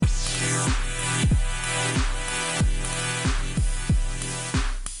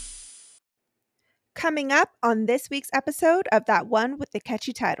coming up on this week's episode of That One with the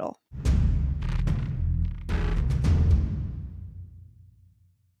Catchy Title.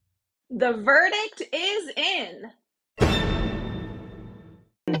 The verdict is in.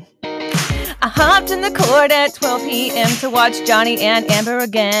 I hopped in the court at 12 p.m. to watch Johnny and Amber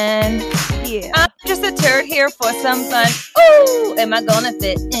again. Yeah. I'm just a turd here for some fun. Ooh, am I gonna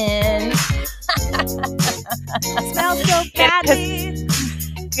fit in? Smells so badly.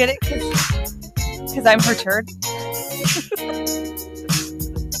 Get it? Because I'm her turd.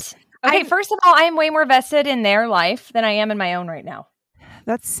 Okay, first of all, I am way more vested in their life than I am in my own right now.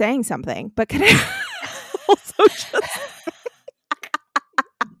 That's saying something, but can I also just...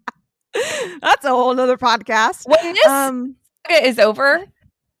 That's a whole nother podcast. When this saga is over,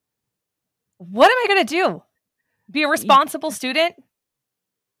 what am I going to do? Be a responsible student?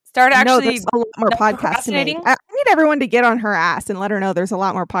 Start actually there's a lot more podcasts to make. I need everyone to get on her ass and let her know there's a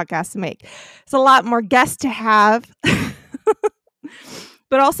lot more podcasts to make. There's a lot more guests to have.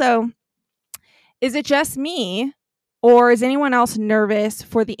 But also, is it just me, or is anyone else nervous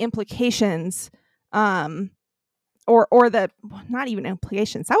for the implications, or the, not even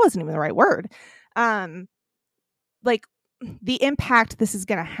implications, that wasn't even the right word, like the impact this is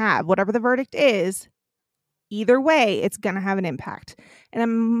going to have, whatever the verdict is, either way, it's going to have an impact.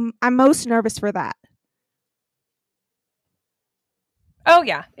 And I'm most nervous for that. Oh,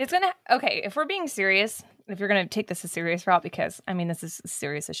 yeah. It's going to... Okay, if we're being serious, if you're going to take this a serious route, because, I mean, this is a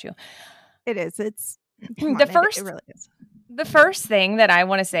serious issue. It is. It's... It really is. The first thing that I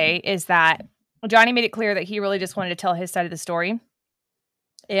want to say is that Johnny made it clear that he really just wanted to tell his side of the story.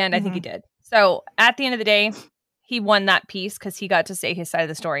 And I think he did. So at the end of the day, he won that piece because he got to say his side of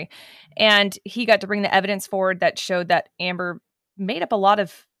the story. And he got to bring the evidence forward that showed that Amber made up a lot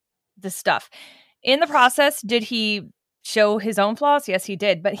of this stuff. In the process, did he show his own flaws? Yes, he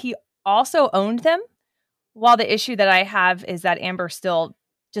did. But he also owned them. While the issue that I have is that Amber still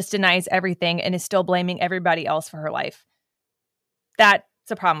just denies everything and is still blaming everybody else for her life. That's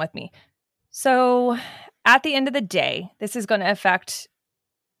a problem with me. So at the end of the day, this is going to affect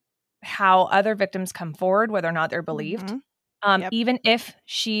how other victims come forward, whether or not they're believed. Even if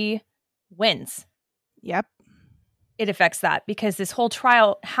she wins. Yep. It affects that because this whole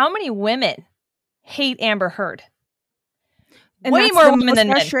trial, how many women hate Amber Heard? And way that's more the women most than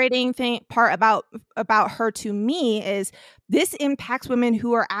men. frustrating part about her to me is this impacts women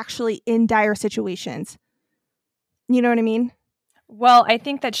who are actually in dire situations. You know what I mean? Well, I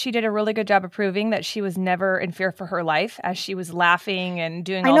think that she did a really good job of proving that she was never in fear for her life as she was laughing and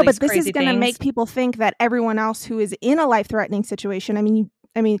doing all these crazy things. But this is going to make people think that everyone else who is in a life-threatening situation, I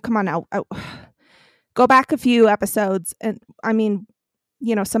mean, come on now. Go back a few episodes. And I mean,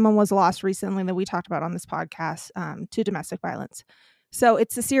 you know, someone was lost recently that we talked about on this podcast to domestic violence. So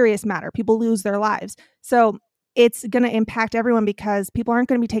it's a serious matter. People lose their lives. So it's going to impact everyone because people aren't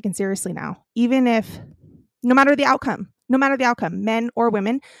going to be taken seriously now, even if, no matter the outcome, men or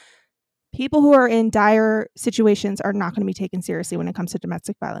women, people who are in dire situations are not going to be taken seriously when it comes to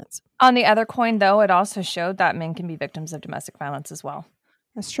domestic violence. On the other coin, though, it also showed that men can be victims of domestic violence as well.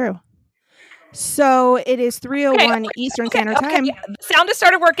 That's true. So it is 3:01 Eastern Standard Time. Yeah. The sound has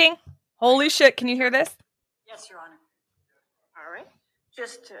started working. Holy shit. Can you hear this? Yes, Your Honor. All right.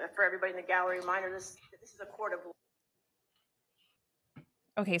 Just for everybody in the gallery, reminder, this is a court of law.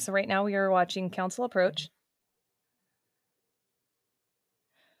 Okay, so right now we are watching counsel approach.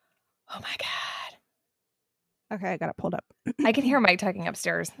 Oh my God. Okay, I got it pulled up. I can hear Mike talking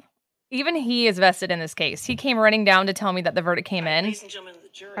upstairs. Even he is vested in this case. He came running down to tell me that the verdict came in. Ladies and gentlemen of the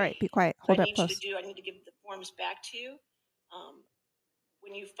jury. All right, be quiet. Hold up close. I need to give the forms back to you.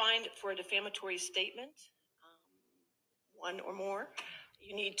 When you find for a defamatory statement, one or more,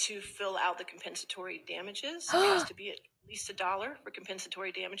 you need to fill out the compensatory damages. It has to be at least $1 for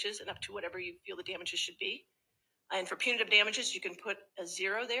compensatory damages and up to whatever you feel the damages should be. And for punitive damages, you can put a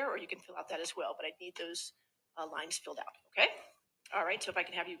 0 there, or you can fill out that as well. But I need those lines filled out. Okay. All right. So if I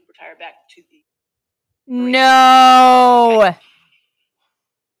can have you retire back to the. No. Okay.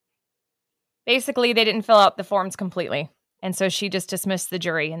 Basically, they didn't fill out the forms completely. And so she just dismissed the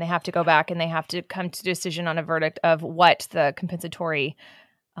jury, and they have to go back and they have to come to a decision on a verdict of what the compensatory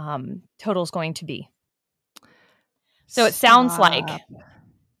total is going to be. So it sounds like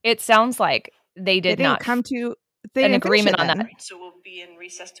they did not come to an agreement on that. So we'll be in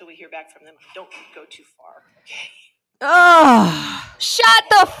recess till we hear back from them. Don't go too far. Okay. Oh, shut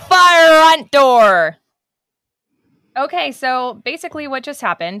the front door. Okay, so basically what just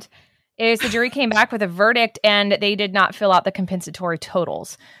happened is the jury came back with a verdict and they did not fill out the compensatory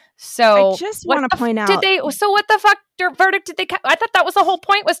totals. So I just want to point out, So what the fuck verdict did they? I thought that was the whole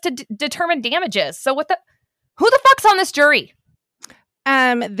point, was to determine damages. So who the fuck's on this jury?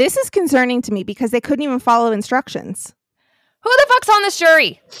 This is concerning to me because they couldn't even follow instructions. Who the fuck's on this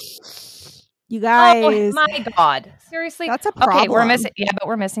jury? You guys. Oh my God. Seriously? That's a problem. Okay, we're missing. Yeah, but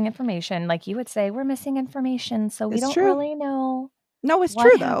we're missing information. Like you would say, we're missing information, so we don't really know. No, it's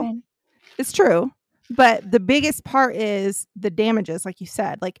true though. It's true. But the biggest part is the damages, like you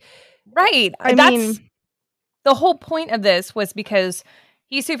said. Like, right. I mean, the whole point of this was because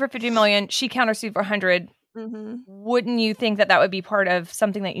he sued for $50 million, she countersued for 100. Mm-hmm. Wouldn't you think that would be part of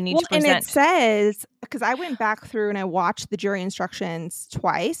something that you need to present? And it says, because I went back through and I watched the jury instructions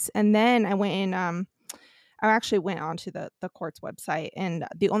twice, and then I went in. I actually went onto the court's website, and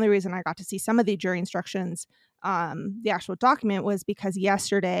the only reason I got to see some of the jury instructions, the actual document, was because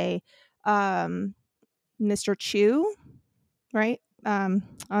yesterday, Mr. Chu, right, on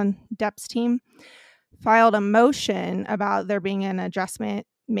Depp's team, filed a motion about there being an adjustment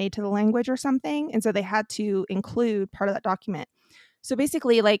made to the language or something, and so they had to include part of that document. So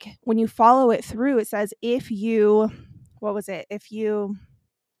basically, like, when you follow it through, it says if you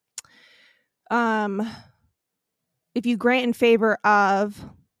grant in favor of,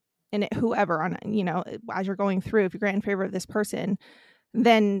 and whoever, on, you know, as you're going through, if you grant in favor of this person,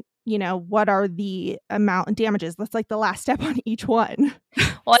 then, you know, what are the amount and damages? That's like the last step on each one.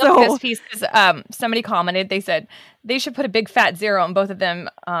 Well, I like this piece because somebody commented, they said they should put a big fat zero, and both of them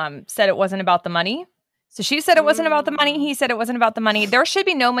said it wasn't about the money. So she said it wasn't about the money. He said it wasn't about the money. There should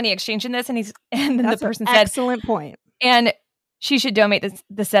be no money exchange in this. And then the person said, excellent point. And she should donate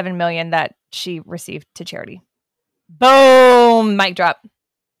the $7 million that she received to charity. Boom, mic drop.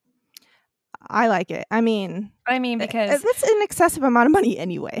 I like it. I mean, because that's an excessive amount of money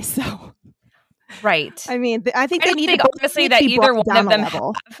anyway. So, right. I mean, I think they need to honestly that either one of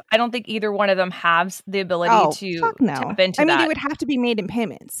them. I don't think either one of them has the ability to tap into that. It would have to be made in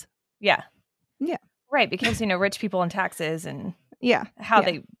payments. Yeah. Yeah. Right, because rich people and taxes and how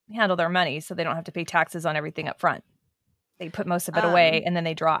they handle their money, so they don't have to pay taxes on everything up front. They put most of it away, and then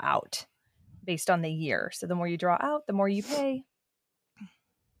they draw out based on the year. So the more you draw out, the more you pay.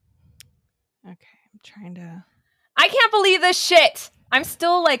 Okay, I'm trying to. I can't believe this shit. I'm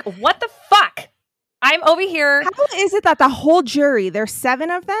still like, what the fuck? I'm over here. How is it that the whole jury, there's 7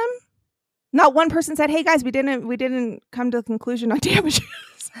 of them, not one person said, "Hey guys, we didn't come to the conclusion on damages."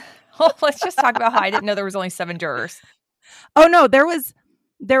 Well, let's just talk about how I didn't know there was only 7 jurors. Oh no, there was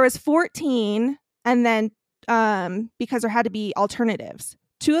 14, and then because there had to be alternatives.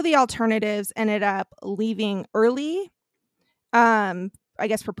 2 of the alternatives ended up leaving early, I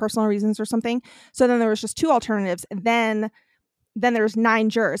guess for personal reasons or something. So then there was just 2 alternatives, and then there's 9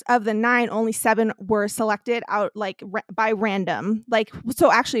 jurors. Of the 9, only 7 were selected out like by random. Like,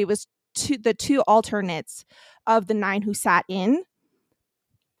 so actually, it was the 2 alternates of the 9 who sat in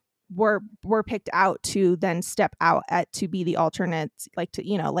were picked out to then step out to be the alternates, like, to,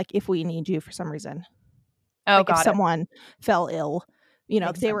 you know, like if we need you for some reason. Oh, like if someone fell ill, you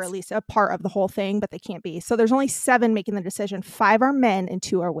know, they were at least a part of the whole thing, but they can't be. So there's only 7 making the decision. 5 are men and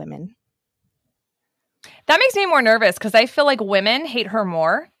 2 are women. That makes me more nervous because I feel like women hate her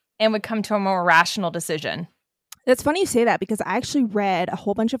more and would come to a more rational decision. It's funny you say that because I actually read a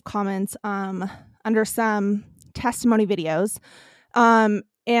whole bunch of comments under some testimony videos.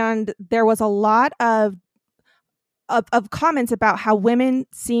 And there was a lot of comments about how women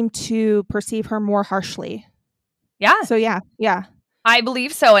seem to perceive her more harshly. Yeah. So yeah. I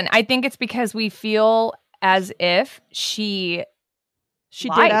believe so. And I think it's because we feel as if she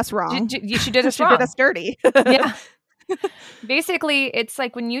did us wrong. She did us wrong. She did us dirty. Yeah. Basically, it's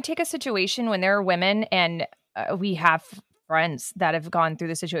like when you take a situation when there are women, and we have friends that have gone through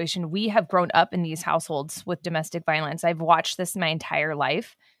the situation. We have grown up in these households with domestic violence. I've watched this my entire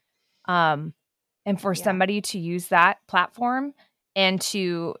life. And for somebody to use that platform and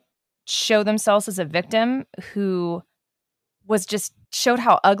to show themselves as a victim who was just showed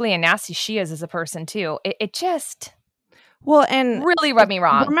how ugly and nasty she is as a person too. It just and really rubbed me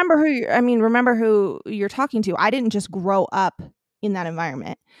wrong. Remember who you're talking to. I didn't just grow up in that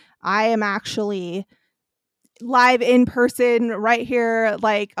environment. I am actually live in person right here,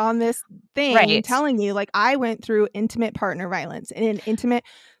 like on this thing, telling you, like, I went through intimate partner violence in an intimate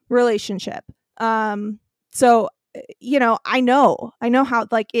relationship. So, you know, I know how,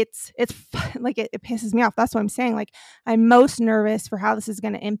 like, it's like, it pisses me off. That's what I'm saying. Like, I'm most nervous for how this is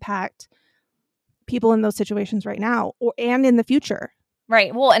going to impact people in those situations right now and in the future.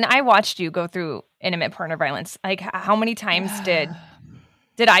 Right. Well, and I watched you go through intimate partner violence. Like, how many times did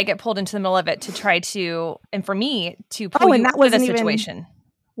I get pulled into the middle of it to try to, and for me to pull you into the situation?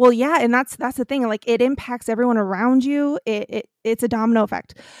 Well, yeah, and that's the thing. Like, it impacts everyone around you. It's a domino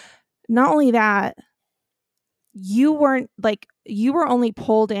effect. Not only that, you were only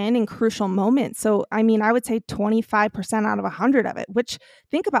pulled in crucial moments. So, I mean, I would say 25% out of 100 of it, which,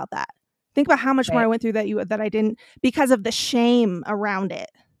 think about that. Think about how much more I went through that I didn't, because of the shame around it,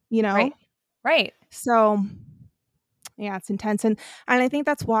 you know? Right. So, yeah, it's intense. And I think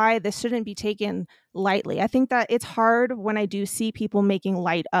that's why this shouldn't be taken lightly. I think that it's hard when I do see people making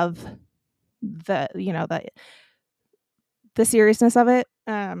light of the seriousness of it,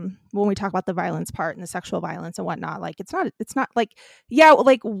 when we talk about the violence part and the sexual violence and whatnot. Like, it's not like, yeah,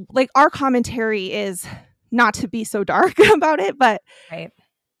 like our commentary is not to be so dark about it, but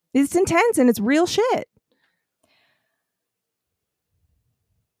it's intense and it's real shit.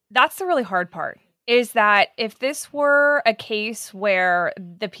 That's the really hard part, is that if this were a case where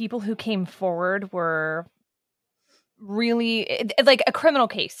the people who came forward were really like a criminal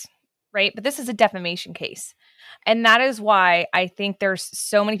case, right? But this is a defamation case. And that is why I think there's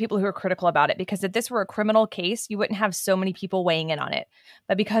so many people who are critical about it, because if this were a criminal case, you wouldn't have so many people weighing in on it.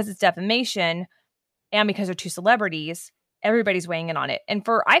 But because it's defamation and because they're two celebrities, everybody's weighing in on it. And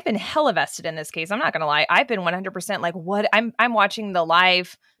I've been hella vested in this case. I'm not going to lie. I've been 100% like, what I'm watching the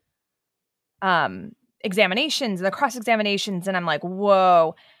live examinations, the cross examinations, and I'm like,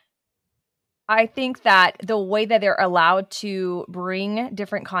 whoa. I think that the way that they're allowed to bring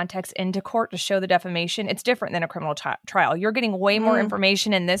different contexts into court to show the defamation, it's different than a criminal trial. You're getting way more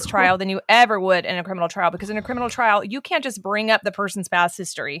information in this trial than you ever would in a criminal trial, because in a criminal trial, you can't just bring up the person's past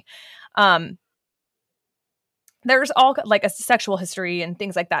history. There's all like a sexual history and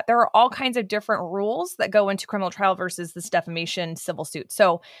things like that. There are all kinds of different rules that go into criminal trial versus this defamation civil suit.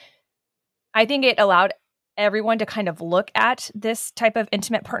 So I think it allowed everyone to kind of look at this type of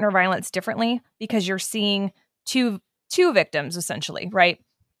intimate partner violence differently, because you're seeing two victims essentially, right?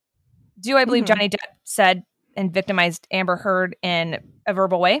 Do I believe Johnny Depp said and victimized Amber Heard in a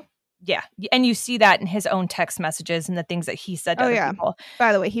verbal way? Yeah. And you see that in his own text messages and the things that he said to other people.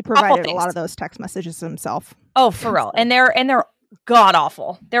 By the way, he provided a lot of those text messages himself. Oh, for real. And they're god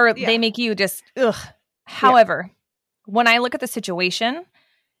awful. They make you just ugh. However, when I look at the situation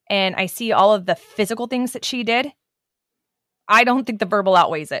and I see all of the physical things that she did, I don't think the verbal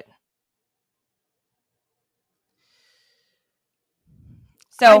outweighs it.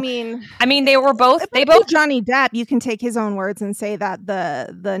 So, I mean, they were both. They both. Johnny Depp, you can take his own words and say that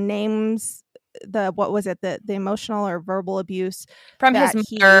the names, what was it, the emotional or verbal abuse from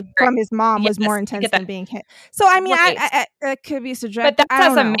his mom was more intense than being hit. So, I mean, I it could be subjective. But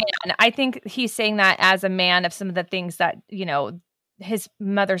that's as a man. I think he's saying that as a man of some of the things that, you know, his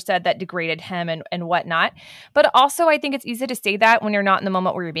mother said that degraded him and whatnot. But also, I think it's easy to say that when you're not in the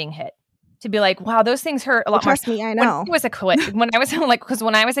moment where you're being hit. To be like, wow, those things hurt a lot more. Trust me, I know. When I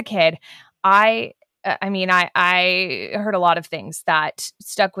was a kid, I heard a lot of things that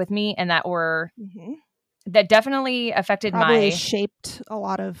stuck with me and that were that definitely affected shaped a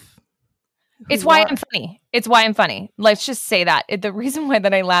lot of. It's why I'm funny. It's why I'm funny. Let's just say that. The reason why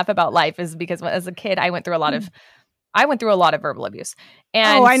that I laugh about life is because as a kid, I went through a lot of verbal abuse.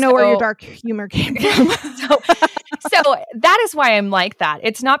 And I know where your dark humor came from. So that is why I'm like that.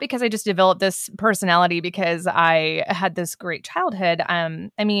 It's not because I just developed this personality because I had this great childhood.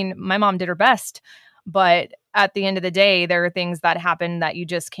 I mean, my mom did her best, but at the end of the day, there are things that happen that you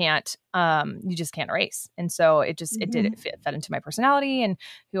just can't erase. And so it fed into my personality and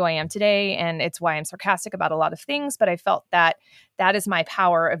who I am today. And it's why I'm sarcastic about a lot of things. But I felt that is my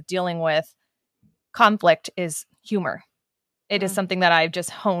power of dealing with conflict, is humor. It is something that I've just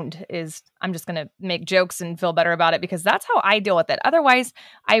honed, is I'm just going to make jokes and feel better about it because that's how I deal with it. Otherwise,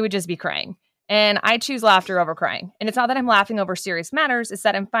 I would just be crying. And I choose laughter over crying. And it's not that I'm laughing over serious matters. It's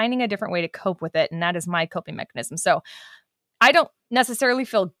that I'm finding a different way to cope with it. And that is my coping mechanism. So I don't necessarily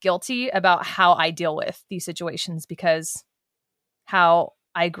feel guilty about how I deal with these situations because how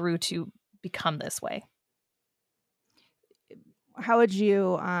I grew to become this way. How would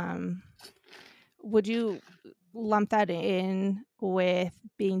you lump that in with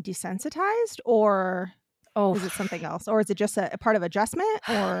being desensitized, or is it something else, or is it just a part of adjustment?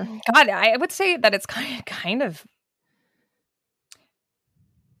 Or God, I would say that it's kind of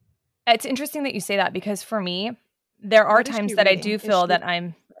it's interesting that you say that, because for me there are times that I do feel that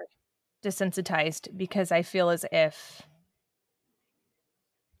I'm desensitized because I feel as if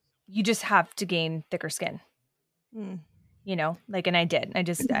you just have to gain thicker skin. You know, like, and I did.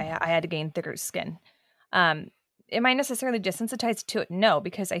 I had to gain thicker skin. Am I necessarily desensitized to it? No,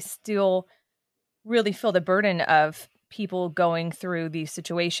 because I still really feel the burden of people going through these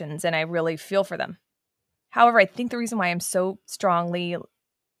situations and I really feel for them. However, I think the reason why I'm so strongly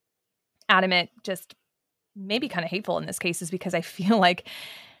adamant, just maybe kind of hateful in this case, is because I feel like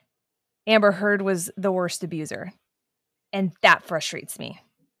Amber Heard was the worst abuser. And that frustrates me.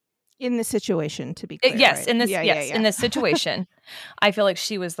 In this situation, to be clear. Yes, right? in this in this situation, I feel like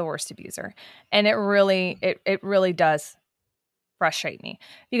she was the worst abuser. And it really does frustrate me.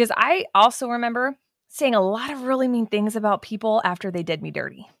 Because I also remember saying a lot of really mean things about people after they did me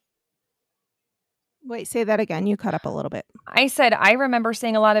dirty. Wait, say that again. You cut up a little bit. I said I remember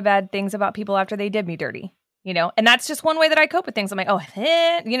saying a lot of bad things about people after they did me dirty, you know, and that's just one way that I cope with things. I'm like,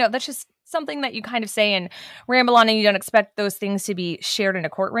 you know, that's just something that you kind of say and ramble on, and you don't expect those things to be shared in a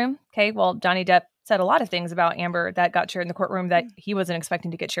courtroom. Okay, well, Johnny Depp said a lot of things about Amber that got shared in the courtroom that he wasn't expecting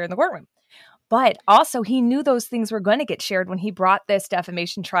to get shared in the courtroom. But also, he knew those things were going to get shared when he brought this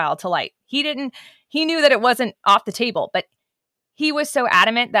defamation trial to light. He knew that it wasn't off the table, but he was so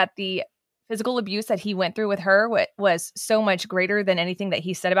adamant that the physical abuse that he went through with her was so much greater than anything that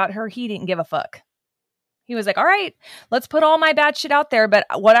he said about her. He didn't give a fuck. He was like, all right, let's put all my bad shit out there. But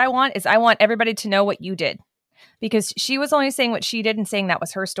what I want everybody to know what you did. Because she was only saying what she did and saying that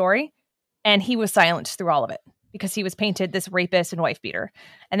was her story. And he was silenced through all of it because he was painted this rapist and wife beater.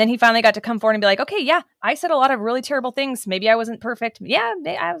 And then he finally got to come forward and be like, okay, yeah, I said a lot of really terrible things. Maybe I wasn't perfect. Yeah,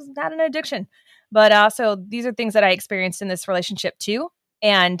 I had an addiction. But also these are things that I experienced in this relationship too.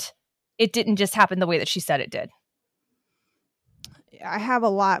 And it didn't just happen the way that she said it did. I have a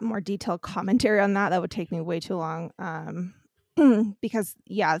lot more detailed commentary on that. That would take me way too long. Because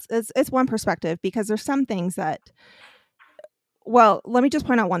it's one perspective, because there's some things that, well, let me just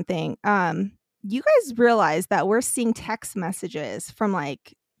point out one thing. You guys realize that we're seeing text messages from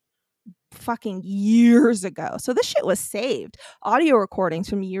like fucking years ago. So this shit was saved. Audio recordings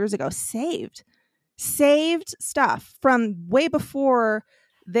from years ago, saved stuff from way before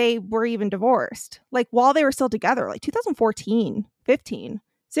they were even divorced, like while they were still together, like 2014, 15,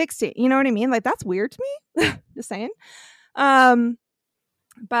 16, you know what I mean? Like, that's weird to me. Just saying. But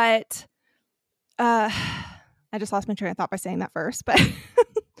I just lost my train of thought by saying that first, but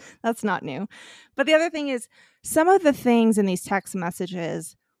that's not new. But the other thing is, some of the things in these text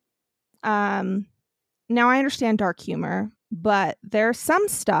messages, now I understand dark humor, but there's some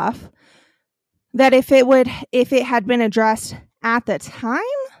stuff that if it had been addressed at the time,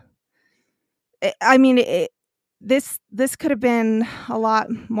 this could have been a lot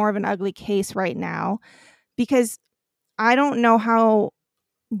more of an ugly case right now, because I don't know how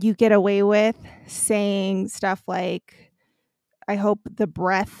you get away with saying stuff like, I hope the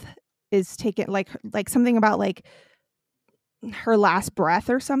breath is taken, like something about like her last breath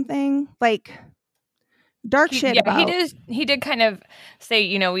or something, like dark shit about. He did kind of say,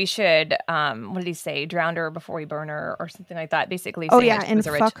 you know, we should what did he say, drown her before we burn her or something like that, basically. And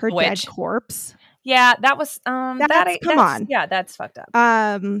fuck her dead corpse. Yeah, that was come on. Yeah, that's fucked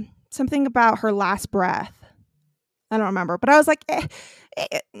up. Something about her last breath. I don't remember, but I was like,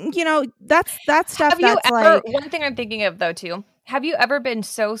 you know, that's stuff. One thing I'm thinking of though too, have you ever been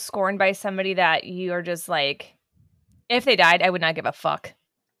so scorned by somebody that you are just like, if they died, I would not give a fuck?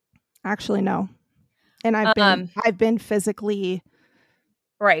 Actually, no. And I've been physically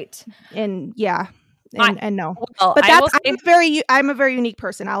right. And yeah. And no. Well, but I'm a very unique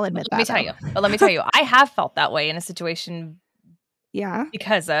person. I'll admit that. Let me tell you, I have felt that way in a situation. Yeah.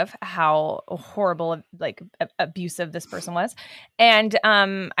 Because of how horrible, like abusive this person was. And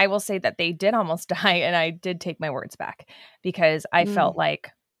I will say that they did almost die, and I did take my words back, because I felt like,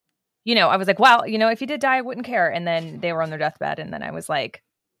 you know, I was like, well, you know, if he did die, I wouldn't care. And then they were on their deathbed, and then I was like,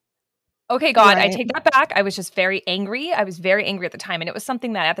 okay, God, right. I take that back. I was just very angry. I was very angry at the time. And it was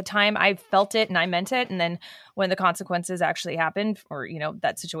something that at the time I felt it and I meant it. And then when the consequences actually happened, or, you know,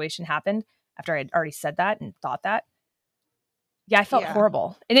 that situation happened after I had already said that and thought that, yeah, I felt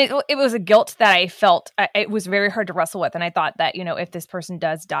horrible. And it was a guilt that I felt. It was very hard to wrestle with. And I thought that, you know, if this person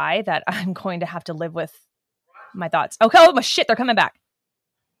does die, that I'm going to have to live with my thoughts. Okay, oh, my shit, they're coming back.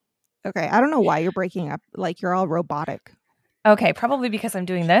 Okay, I don't know why you're breaking up. Like, you're all robotic. Okay, probably because I'm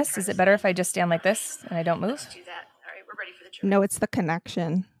doing this. Is it better if I just stand like this and I don't move? Let's do that. All right, we're ready for the jury. No, it's the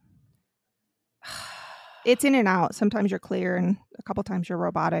connection. It's in and out. Sometimes you're clear, and a couple times you're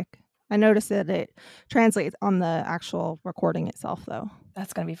robotic. I noticed that it translates on the actual recording itself, though.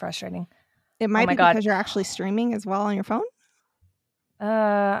 That's going to be frustrating. It might be because you're actually streaming as well on your phone?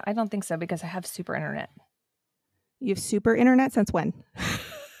 I don't think so, because I have super internet. You have super internet? Since when?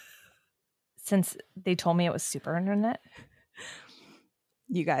 Since they told me it was super internet.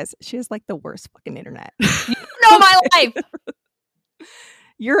 You guys, she has like the worst fucking internet. You know my life.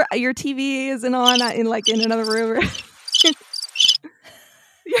 Your TV isn't on in another room.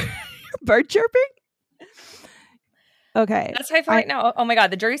 Bird chirping? Okay. That's how I feel right now. Oh my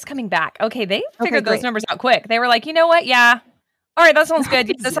God, the jury's coming back. Okay, they figured those great. numbers out quick. They were like, you know what? Yeah. All right, that sounds good.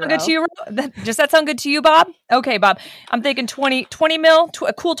 Does that sound good to you? Does that sound good to you, Bob? Okay, Bob. I'm thinking 20 mil,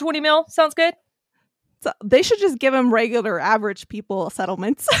 a cool 20 mil. Sounds good. So they should just give them regular average people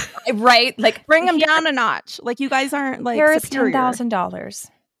settlements. Right? Like bring them down a notch. Like you guys aren't like here is superior. $10,000.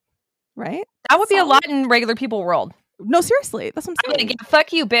 Right? That would be a lot in regular people world. No, seriously. That's what I'm saying. Like, yeah,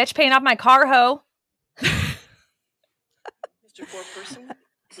 fuck you, bitch. Paying off my car, hoe. Mr. Foreperson,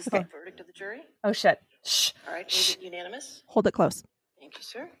 this is the verdict of the jury. Oh, shit. Shh. All right, is it unanimous? Hold it close. Thank you,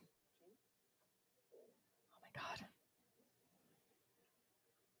 sir. Oh, my God.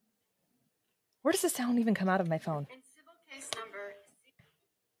 Where does the sound even come out of my phone? In civil case number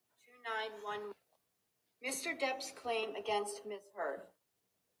 2911, Mr. Depp's claim against Ms. Heard.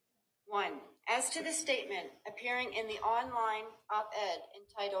 1. As to the statement appearing in the online op-ed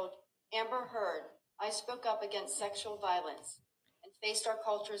entitled, Amber Heard, I spoke up against sexual violence and faced our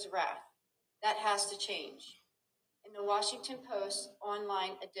culture's wrath. That has to change. In the Washington Post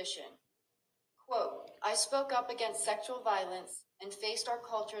online edition, quote, I spoke up against sexual violence and faced our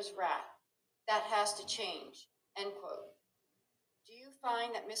culture's wrath. That has to change, end quote. Do you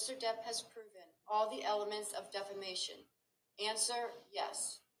find that Mr. Depp has proven all the elements of defamation? Answer,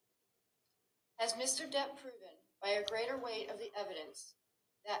 yes. Has Mr. Depp proven by a greater weight of the evidence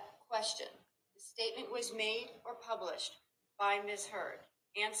that question, the statement was made or published by Ms. Heard?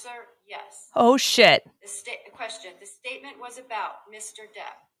 Answer, yes. Oh, shit. Question, the statement was about Mr.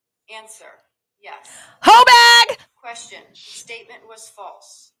 Depp? Answer, yes. Hoe bag! Question, the statement was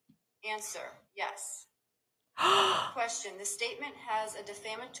false? Answer, yes. Question, the statement has a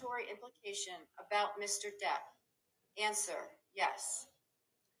defamatory implication about Mr. Depp? Answer, yes.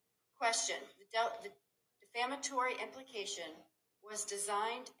 Question, the defamatory implication was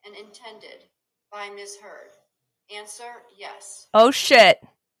designed and intended by Ms. Heard? Answer, yes. Oh, shit.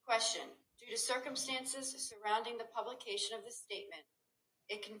 Question, due to circumstances surrounding the publication of the statement,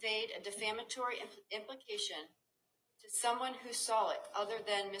 it conveyed a defamatory implication to someone who saw it other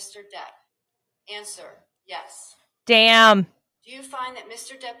than Mr. Depp? Answer, yes. Damn. Do you find that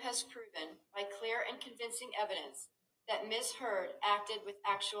Mr. Depp has proven by clear and convincing evidence that Ms. Heard acted with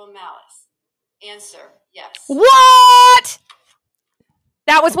actual malice? Answer, yes. What?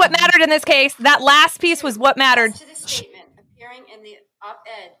 That was what mattered in this case. That last piece was what mattered. As to the statement appearing in the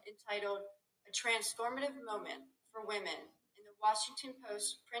op-ed entitled A Transformative Moment for Women in the Washington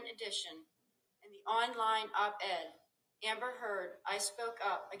Post print edition and the online op-ed, Amber Heard, I spoke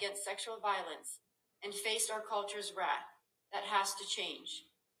up against sexual violence and faced our culture's wrath. That has to change.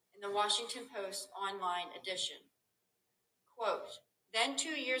 In the Washington Post online edition. Quote, then 2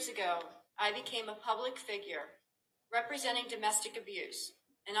 years ago, I became a public figure representing domestic abuse,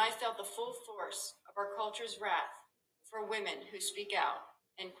 and I felt the full force of our culture's wrath for women who speak out,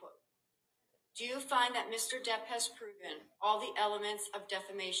 end quote. Do you find that Mr. Depp has proven all the elements of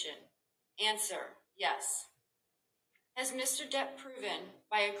defamation? Answer, yes. Has Mr. Depp proven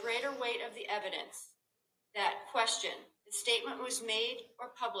by a greater weight of the evidence that question, the statement was made or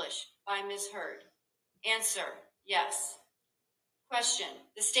published by Ms. Heard? Answer, yes. Question,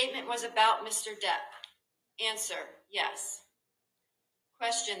 the statement was about Mr. Depp? Answer, yes.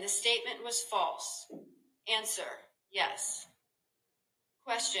 Question, the statement was false? Answer, yes.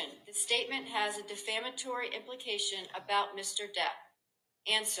 Question, the statement has a defamatory implication about Mr.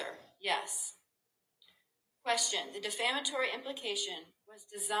 Depp? Answer, yes. Question, the defamatory implication was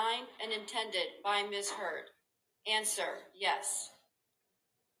designed and intended by Ms. Heard? Answer, yes.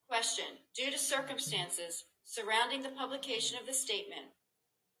 Question, due to circumstances surrounding the publication of the statement,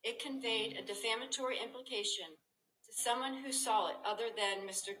 it conveyed a defamatory implication to someone who saw it other than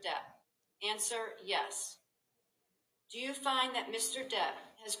Mr. Depp? Answer, yes. Do you find that Mr. Depp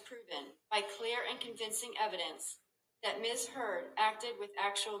has proven by clear and convincing evidence that Ms. Heard acted with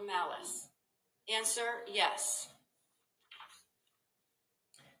actual malice? Answer, yes.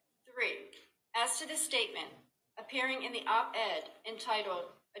 3. As to the statement appearing in the op-ed entitled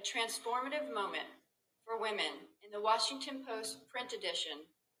A Transformative Moment for Women in the Washington Post print edition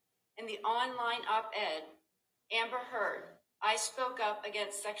and the online op-ed, Amber Heard, I spoke up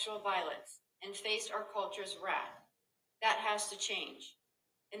against sexual violence and faced our culture's wrath. That has to change.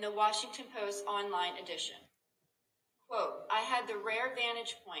 In the Washington Post online edition. Quote, I had the rare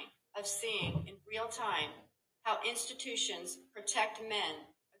vantage point of seeing in real time how institutions protect men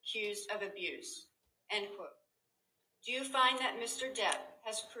accused of abuse, end quote. Do you find that Mr. Depp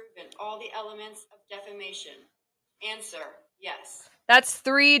has proven all the elements of defamation? Answer, yes. That's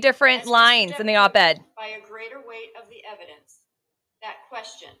 3 different lines in the op-ed. By a greater weight of the evidence, that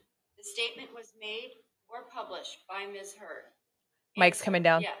question, the statement was made or published by Ms. Heard? Mike's Answer, coming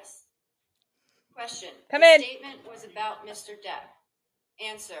down. Yes. Question. Come The in. statement was about Mr. Depp.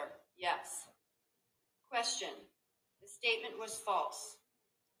 Answer, yes. Question. The statement was false.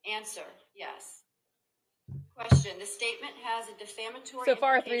 Answer, yes. Question. The statement has a defamatory So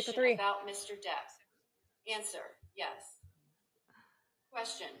far, 3 for implication 3. about Mr. Depp. Answer, yes.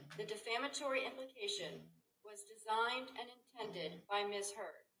 Question. The defamatory implication was designed and intended by Ms.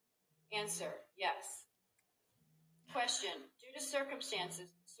 Heard. Answer, yes. Question. Due to circumstances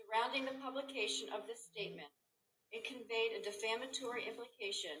surrounding the publication of this statement, it conveyed a defamatory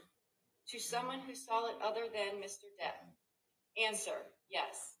implication to someone who saw it other than Mr. Depp. Answer,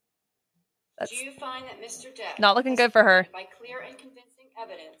 yes. That's Do you find that Mr. Depp not looking has good for her. proven by clear and convincing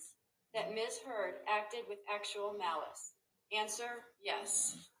evidence that Ms. Heard acted with actual malice? Answer,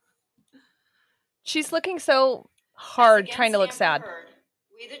 yes. She's looking so hard, As trying to look against sad. Amber Heard,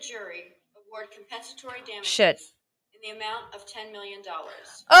 we, the jury, award compensatory damages Shit. in the amount of $10 million.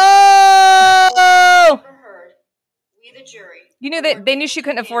 Oh! Amber Heard, we, the jury, You knew that award they knew she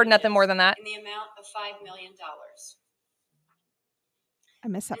couldn't afford nothing more than that. in the amount of $5 million. I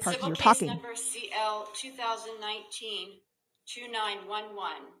missed that In part because civil you're case talking. number CL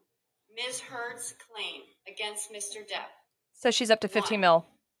 2019-2911, Ms. Heard's claim against Mr. Depp. So she's up to 15 One. mil.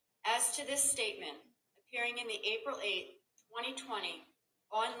 As to this statement, appearing in the April 8, 2020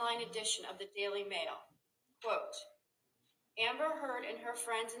 online edition of the Daily Mail, quote, Amber Heard and her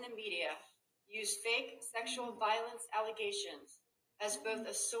friends in the media use fake sexual violence allegations as both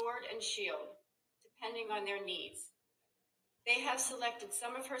a sword and shield, depending on their needs. They have selected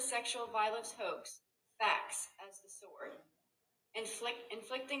some of her sexual violence hoax facts as the sword,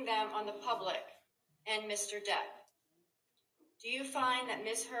 inflicting them on the public and Mr. Depp. Do you find that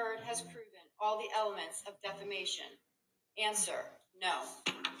Ms. Heard has proven all the elements of defamation? Answer, no.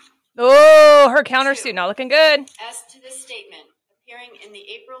 Oh, her countersuit not looking good. As to this statement, appearing in the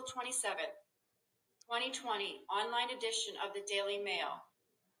April 27th, 2020 online edition of the Daily Mail,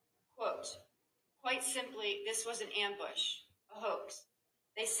 quote, quite simply, this was an ambush, a hoax.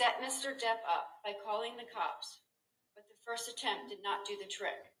 They set Mr. Depp up by calling the cops, but the first attempt did not do the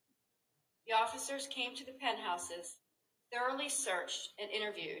trick. The officers came to the penthouses, thoroughly searched and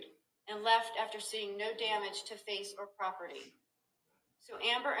interviewed, and left after seeing no damage to face or property. So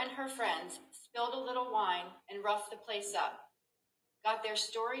Amber and her friends spilled a little wine and roughed the place up, got their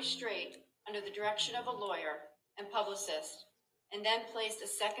story straight under the direction of a lawyer and publicist, and then placed a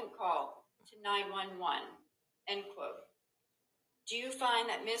second call to 911, end quote. Do you find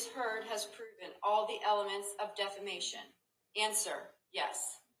that Ms. Heard has proven all the elements of defamation? Answer,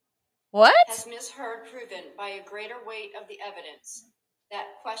 yes. What? Has Ms. Heard proven by a greater weight of the evidence that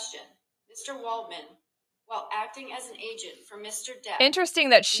question, Mr. Waldman, while acting as an agent for Mr. Depp, Interesting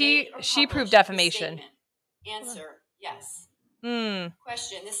that she proved defamation. Answer, yes.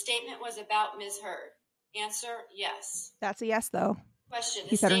 Question, the statement was about Ms. Heard. Answer, yes. That's a yes, though. Question,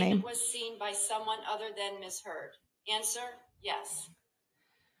 He the said her statement name. was seen by someone other than Ms. Heard. Answer, yes.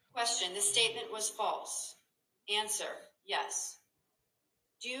 Question, the statement was false. Answer, yes.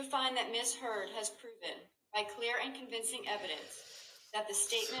 Do you find that Ms. Heard has proven by clear and convincing evidence that the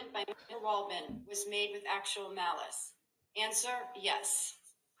statement by Mr. Waldman was made with actual malice? Answer, yes.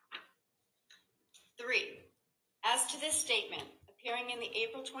 3. As to this statement, appearing in the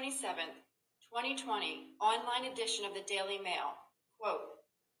April 27th, 2020 online edition of the Daily Mail, quote,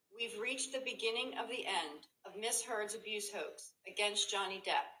 we've reached the beginning of the end of Ms. Heard's abuse hoax against Johnny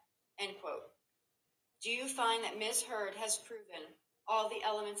Depp, end quote. Do you find that Ms. Heard has proven all the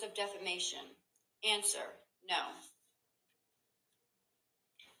elements of defamation? Answer, no.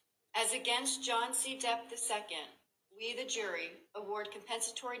 As against John C. Depp II, we, the jury, award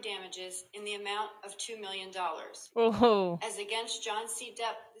compensatory damages in the amount of $2 million. Oh. As against John C.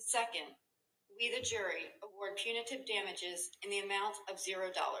 Depp II, we, the jury, award punitive damages in the amount of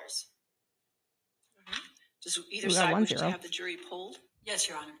 $0. Does either We got side one wish to zero. have the jury polled? Yes,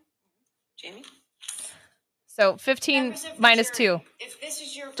 Your Honor. Jamie? So 15 Members of the minus jury, 2. If this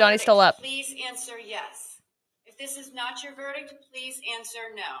is your verdict, Johnny's still up. please answer yes. If this is not your verdict, please answer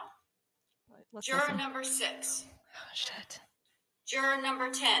no. Let's Juror listen. number 6. Oh, shit. Juror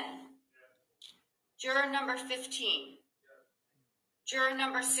number 10. Juror number 15. Juror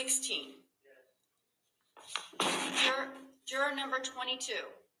number 16. Juror number 22.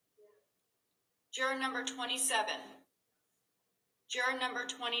 Juror number 27. Juror number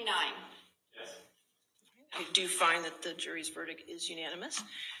 29. I do find that the jury's verdict is unanimous.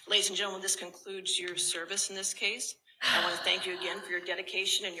 Ladies and gentlemen, this concludes your service in this case. I want to thank you again for your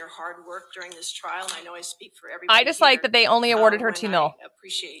dedication and your hard work during this trial. And I know I speak for everybody. I just like that they only awarded her $2 million. I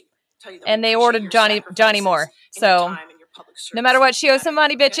appreciate tell you that And we they appreciate ordered your Johnny sacrifices Moore. and your So time and your public no matter service. what, she owes some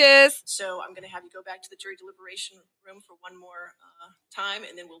money, Okay? bitches. So I'm going to have you go back to the jury deliberation room for one more time,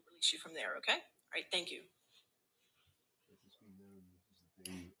 and then we'll release you from there, okay? All right, thank you.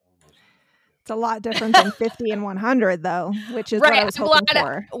 It's a lot different than 50 and 100, though, which is what I was hoping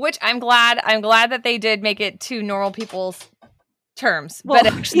for. I'm glad that they did make it to normal people's terms. Well,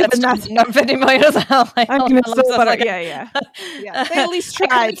 but actually, even that's not 50 million. Yeah. They at least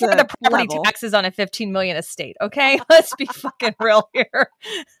tried to the property level. taxes on a 15 million estate. Okay, let's be fucking real here.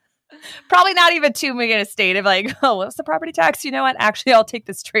 Probably not even 2 million estate. Of like, oh, what's the property tax? You know what? Actually, I'll take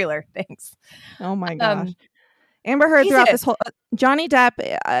this trailer. Thanks. Oh my gosh. Amber Heard throughout this whole Johnny Depp,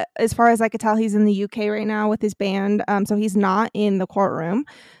 as far as I could tell, he's in the UK right now with his band. So he's not in the courtroom.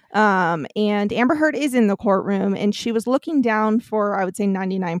 And Amber Heard is in the courtroom, and she was looking down for, I would say,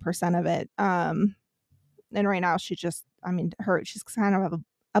 99% of it. And right now she's kind of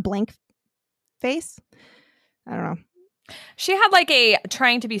a blank face. I don't know. She had like a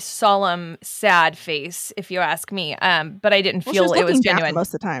trying to be solemn, sad face, if you ask me. But I didn't feel it was genuine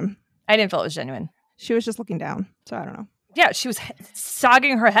most of the time. I didn't feel it was genuine. She was just looking down, so I don't know. Yeah, she was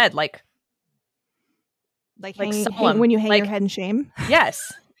sogging her head like when you hang your head in shame.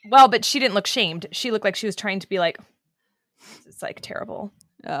 Yes. Well, but she didn't look shamed. She looked like she was trying to be like, it's like terrible.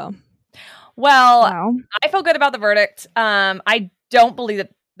 Oh. Well, wow. I feel good about the verdict. I don't believe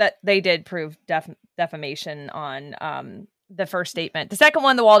that they did prove defamation on the first statement. The second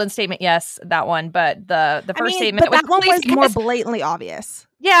one, the Walden statement, yes, that one. But the first statement, but that one was more blatantly obvious.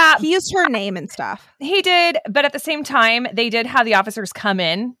 Yeah, he used her name and stuff. He did, but at the same time, they did have the officers come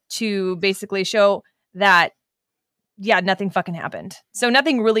in to basically show that, yeah, nothing fucking happened. So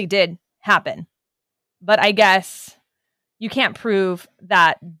nothing really did happen. But I guess you can't prove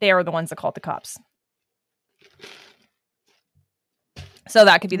that they're the ones that called the cops. So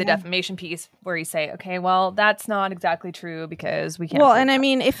that could be the defamation piece where you say, okay, well, that's not exactly true because we can't. Well, and I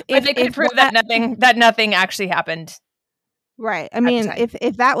mean, if they could prove that nothing actually happened. Right. I mean,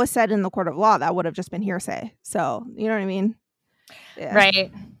 if that was said in the court of law, that would have just been hearsay. So, you know what I mean? Yeah.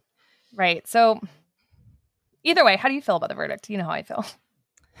 Right. So either way, how do you feel about the verdict? You know how I feel.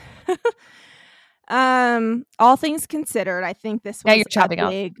 All things considered, I think this was now you're chopping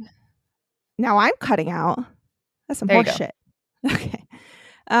out. Now I'm cutting out. That's some horse shit. Okay.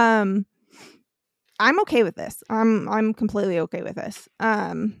 I'm okay with this. I'm completely okay with this.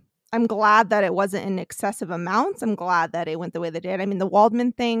 I'm glad that it wasn't in excessive amounts. I'm glad that it went the way they did. I mean, the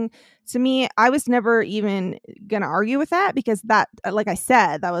Waldman thing, to me, I was never even going to argue with that because that, like I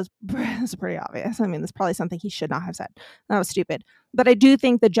said, that was pretty obvious. I mean, that's probably something he should not have said. That was stupid. But I do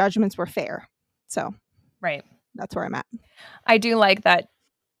think the judgments were fair. So, right. That's where I'm at. I do like that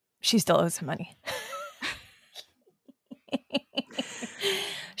she still owes him money.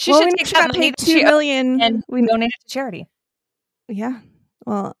 She should take that money $2 million and donate it to charity. Yeah.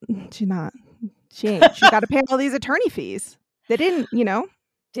 Well, she ain't. She got to pay all these attorney fees. They didn't,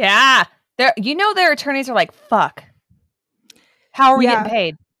 Yeah. Their attorneys are like, fuck. How are we getting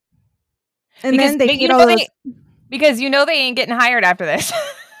paid? And because, then they paid all those... Because they ain't getting hired after this.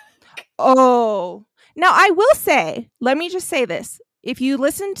 Oh. Now, I will say, let me just say this. If you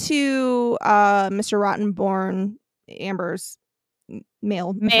listen to Mr. Rottenborn, Amber's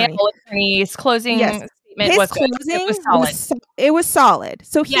male attorney's closing statement was good. It was solid. It was solid.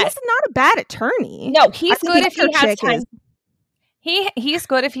 So he's not a bad attorney. No, he's good if he has time. He's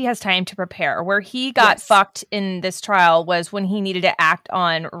good if he has time to prepare. Where he got fucked in this trial was when he needed to act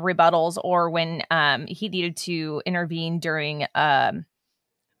on rebuttals or when he needed to intervene during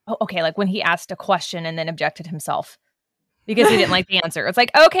like when he asked a question and then objected himself because he didn't like the answer. It's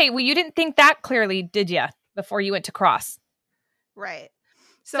like, okay, well, you didn't think that clearly, did you, before you went to cross? Right.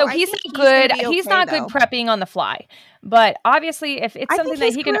 So he's good. He's not good prepping on the fly. But obviously, if it's something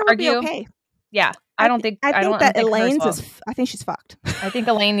that he can argue, yeah, I think that Elaine's I think she's fucked. I think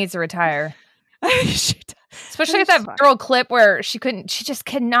Elaine needs to retire. Especially with that viral clip where she just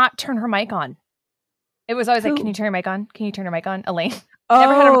cannot turn her mic on. It was always like, can you turn your mic on? Can you turn your mic on? Elaine.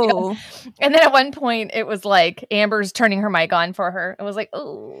 Never had her mic on. And then at one point it was like Amber's turning her mic on for her. It was like,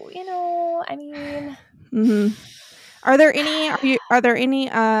 I mean. Mm-hmm. Is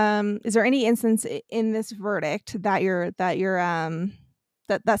there any instance in this verdict that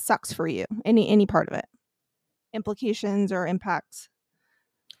sucks for you? Any part of it? Implications or impacts?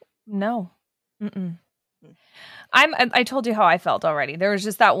 No. Mm-mm. I told you how I felt already. There was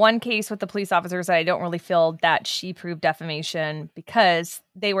just that one case with the police officers that I don't really feel that she proved defamation because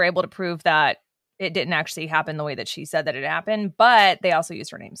they were able to prove that it didn't actually happen the way that she said that it happened, but they also used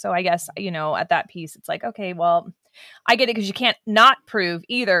her name. So I guess, at that piece, it's like, okay, well, I get it because you can't not prove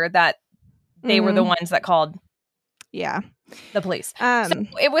either that they were the ones that called the police. So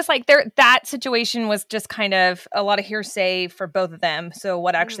it was like that situation was just kind of a lot of hearsay for both of them. So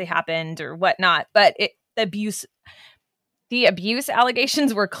what actually happened or whatnot, but the abuse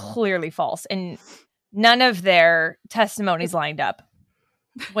allegations were clearly false, and none of their testimonies lined up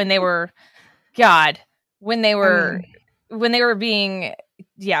when they were when they were being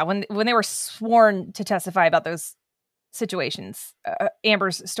when they were sworn to testify about those situations.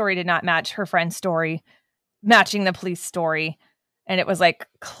 Amber's story did not match her friend's story, matching the police story, and it was like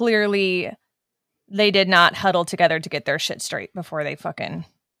clearly they did not huddle together to get their shit straight before they fucking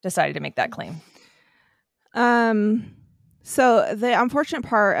decided to make that claim. So the unfortunate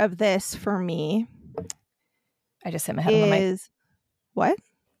part of this for me, I just hit my head on the mic. What?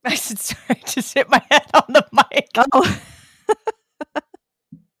 I said, sorry, I just hit my head on the mic. Oh.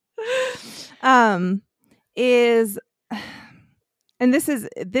 And this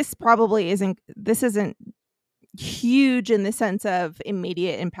isn't huge in the sense of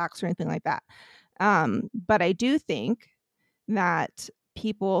immediate impacts or anything like that. But I do think that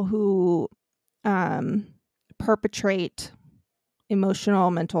people who perpetrate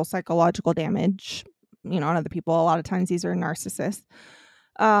emotional, mental, psychological damage, on other people, a lot of times these are narcissists,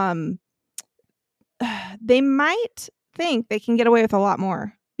 they might think they can get away with a lot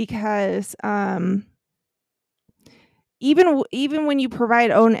more because even when you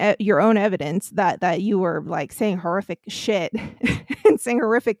provide your own evidence that you were like saying horrific shit and saying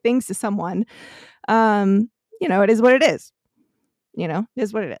horrific things to someone, it is what it is. It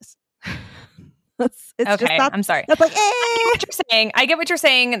is what it is. It's okay, I'm sorry. That's like, I get what you're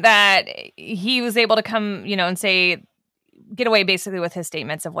saying, that he was able to come, and say, get away basically with his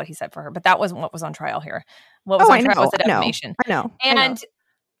statements of what he said for her, but that wasn't what was on trial here. What was on trial was the defamation. I know. And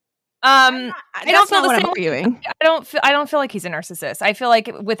I don't feel the same way. I don't feel like he's a narcissist. I feel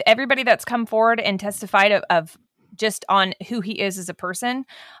like with everybody that's come forward and testified of just on who he is as a person,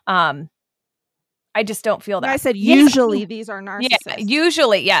 I just don't feel that. I said usually these are narcissists. Yeah,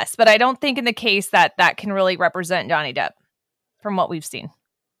 usually, yes. But I don't think in the case that can really represent Johnny Depp from what we've seen.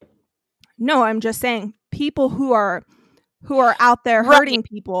 No, I'm just saying people who are out there hurting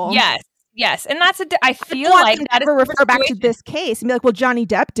people. Yes. And that's I feel like that is refer back to this case and be like, well, Johnny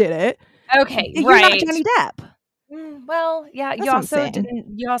Depp did it. Okay, You're not Johnny Depp. Well, yeah, you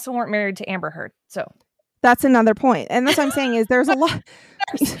also weren't married to Amber Heard, so that's another point. And that's what I'm saying is there's a lot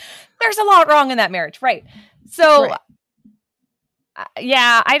there's a lot wrong in that marriage, right? So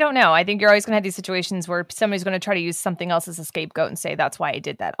I don't know. I think you're always going to have these situations where somebody's going to try to use something else as a scapegoat and say that's why I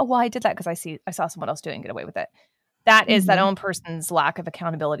did that. Oh, well, I did that because I saw someone else doing it and get away with it. That is that own person's lack of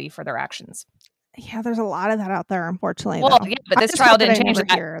accountability for their actions. Yeah, there's a lot of that out there, unfortunately. Well, yeah, but this trial didn't change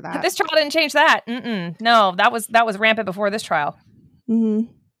that. This trial didn't change that. No, that was rampant before this trial.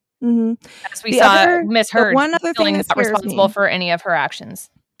 As we saw, Miss Heard one other thing that's responsible for any of her actions.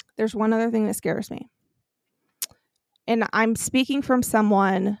 There's one other thing that scares me, and I'm speaking from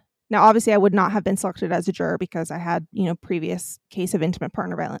someone. Now, obviously, I would not have been selected as a juror because I had, previous case of intimate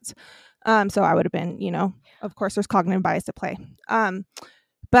partner violence. So I would have been, of course, there's cognitive bias at play.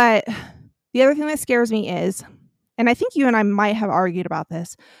 But the other thing that scares me is, and I think you and I might have argued about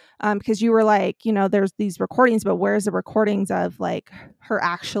this, because you were like, there's these recordings, but where's the recordings of like her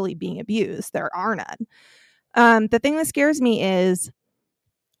actually being abused? There are none. The thing that scares me is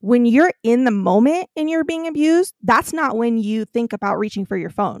when you're in the moment and you're being abused, that's not when you think about reaching for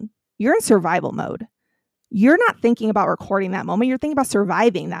your phone. You're in survival mode. You're not thinking about recording that moment. You're thinking about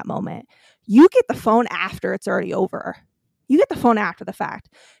surviving that moment. You get the phone after it's already over. You get the phone after the fact.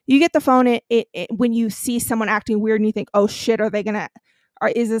 You get the phone when you see someone acting weird and you think, oh shit,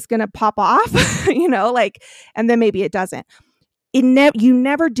 is this going to pop off? And then maybe it doesn't. You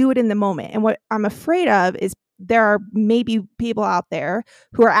never do it in the moment. And what I'm afraid of is there are maybe people out there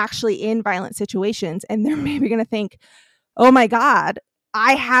who are actually in violent situations and they're maybe going to think, oh my God,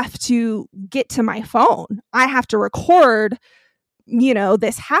 I have to get to my phone. I have to record,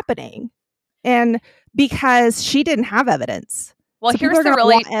 this happening. And because she didn't have evidence. Well, so here's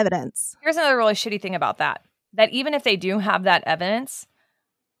the evidence. Here's another really shitty thing about that even if they do have that evidence,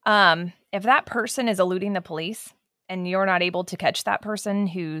 if that person is eluding the police and you're not able to catch that person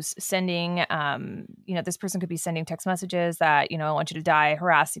who's sending, this person could be sending text messages that, I want you to die,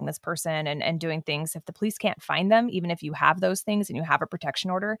 harassing this person and doing things. If the police can't find them, even if you have those things and you have a protection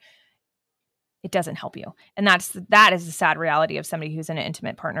order, It doesn't help you. And that is the sad reality of somebody who's in an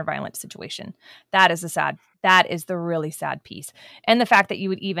intimate partner violence situation. That is the really sad piece. And the fact that you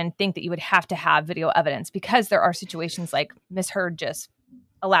would even think that you would have to have video evidence, because there are situations like Miss Heard just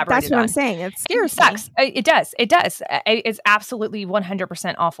elaborated on. That's what I'm saying. It scares me. It sucks. It does. It's absolutely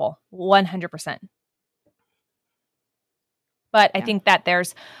 100% awful. 100%. But I think that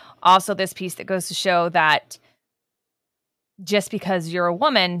there's also this piece that goes to show that just because you're a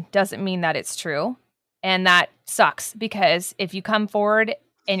woman doesn't mean that it's true. And that sucks, because if you come forward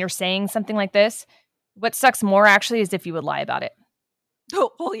and you're saying something like this, what sucks more actually is if you would lie about it.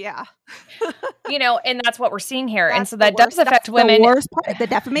 Oh, well, yeah. And that's what we're seeing here. That's and so that does affect That's women. The worst part, the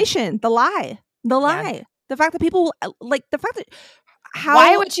defamation, the lie, the fact that people like the fact that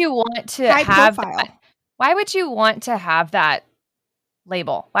why would you want to have profile. Why would you want to have that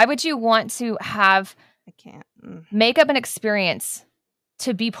label? Why would you want to have make up an experience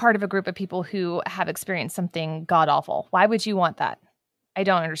to be part of a group of people who have experienced something god awful? Why would you want that? I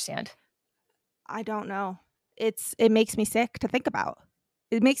don't understand. I don't know. It makes me sick to think about.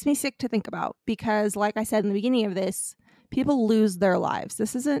 It makes me sick to think about, because like I said in the beginning of this, people lose their lives.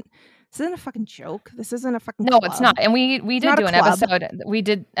 This isn't a fucking joke. This isn't a fucking No, club. It's not. And we did do an episode. We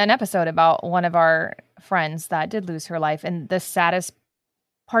did an episode about one of our friends that did lose her life. And the saddest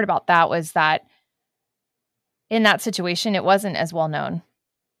part about that was that in that situation, it wasn't as well known.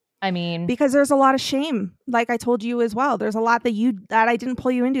 I mean, because there's a lot of shame. Like I told you as well, there's a lot that I didn't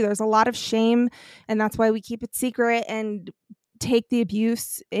pull you into. There's a lot of shame, and that's why we keep it secret and take the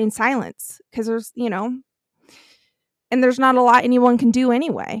abuse in silence, because there's, and there's not a lot anyone can do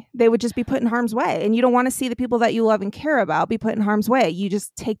anyway. They would just be put in harm's way, and you don't want to see the people that you love and care about be put in harm's way. You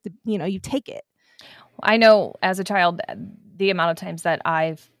just take you take it. I know as a child, the amount of times that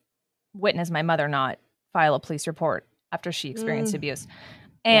I've witnessed my mother not file a police report after she experienced abuse.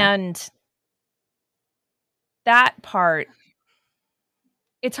 And that part,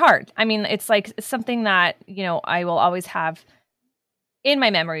 it's hard. I mean, it's like something that, I will always have in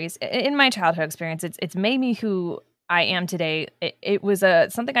my memories, in my childhood experience. It's made me who I am today. It was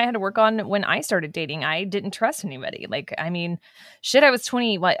something I had to work on when I started dating. I didn't trust anybody. Like, I mean, I was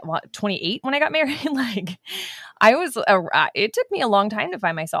 28 when I got married. Like, it took me a long time to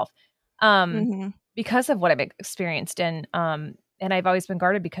find myself because of what I've experienced. And I've always been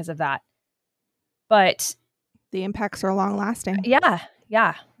guarded because of that. But the impacts are long lasting. Yeah,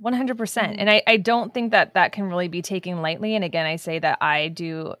 100%. And I don't think that can really be taken lightly. And again, I say that I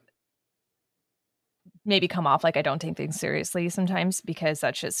do maybe come off like I don't take things seriously sometimes, because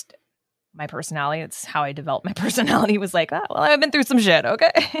that's just my personality. It's how I developed my personality, was like, oh, well, I've been through some shit.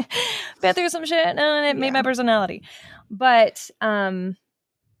 Okay. Been through some shit and it made my personality. But at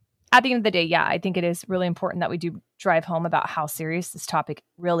the end of the day, I think it is really important that we do drive home about how serious this topic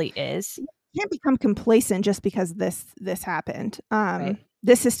really is. You can't become complacent just because this happened. Right.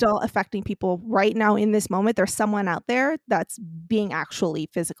 This is still affecting people right now in this moment. There's someone out there that's being actually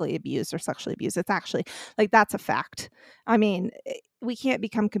physically abused or sexually abused. It's actually that's a fact. I mean, we can't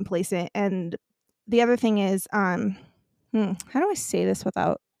become complacent. And the other thing is, how do I say this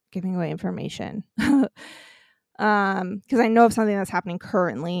without giving away information? Because I know of something that's happening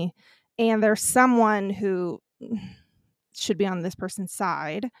currently, and there's someone who should be on this person's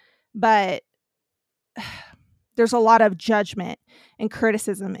side, but there's a lot of judgment and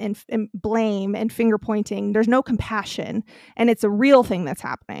criticism and blame and finger pointing. There's no compassion, and it's a real thing that's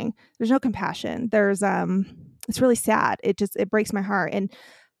happening. There's no compassion. There's it's really sad. It breaks my heart. And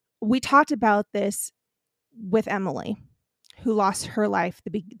we talked about this with Emily, who lost her life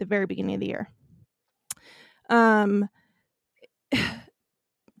the very beginning of the year.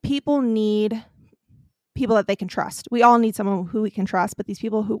 People need people that they can trust. We all need someone who we can trust, but these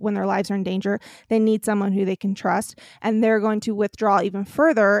people who, when their lives are in danger, they need someone who they can trust, and they're going to withdraw even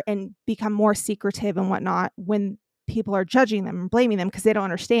further and become more secretive and whatnot when people are judging them and blaming them because they don't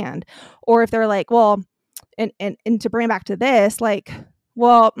understand. Or if they're like, well, and to bring it back to this, like,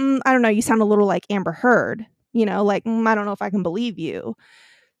 well, I don't know, you sound a little like Amber Heard, like, I don't know if I can believe you.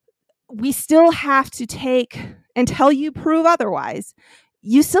 We still have to take, until you prove otherwise,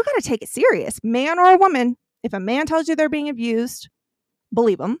 you still got to take it serious, man or a woman. If a man tells you they're being abused,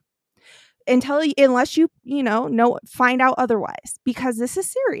 believe them unless you find out otherwise, because this is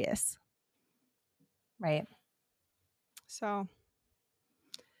serious. Right. So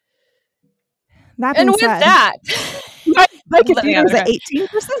that being said, that my computer was at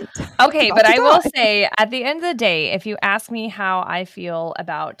 18%. Okay, but I will say, at the end of the day, if you ask me how I feel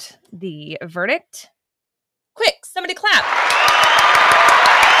about the verdict, quick, somebody clap.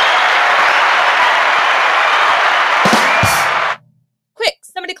 Quick,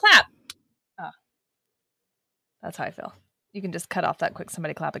 somebody clap. Oh, how I feel. You can just cut off that quick.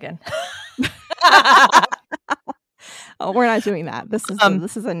 Somebody clap again. Oh, we're not doing that. This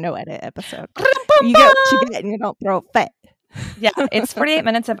is a no edit episode. You get what you get and you don't throw a fit. Yeah, it's 48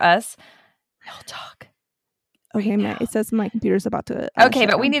 minutes of us. No talk. Okay, Matt, it says my computer's about to okay,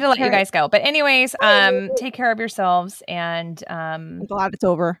 but we need to let you guys go. But anyways, take care of yourselves, and I'm glad it's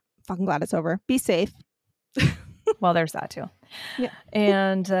over. Fucking glad it's over. Be safe. Well, there's that too. Yeah.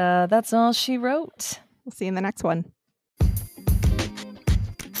 And that's all she wrote. We'll see you in the next one.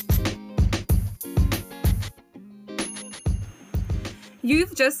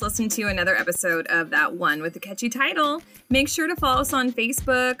 You've just listened to another episode of That One with the catchy title. Make sure to follow us on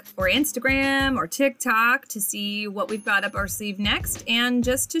Facebook or Instagram or TikTok to see what we've got up our sleeve next and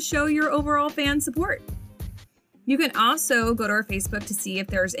just to show your overall fan support. You can also go to our Facebook to see if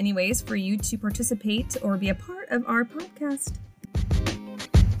there's any ways for you to participate or be a part of our podcast.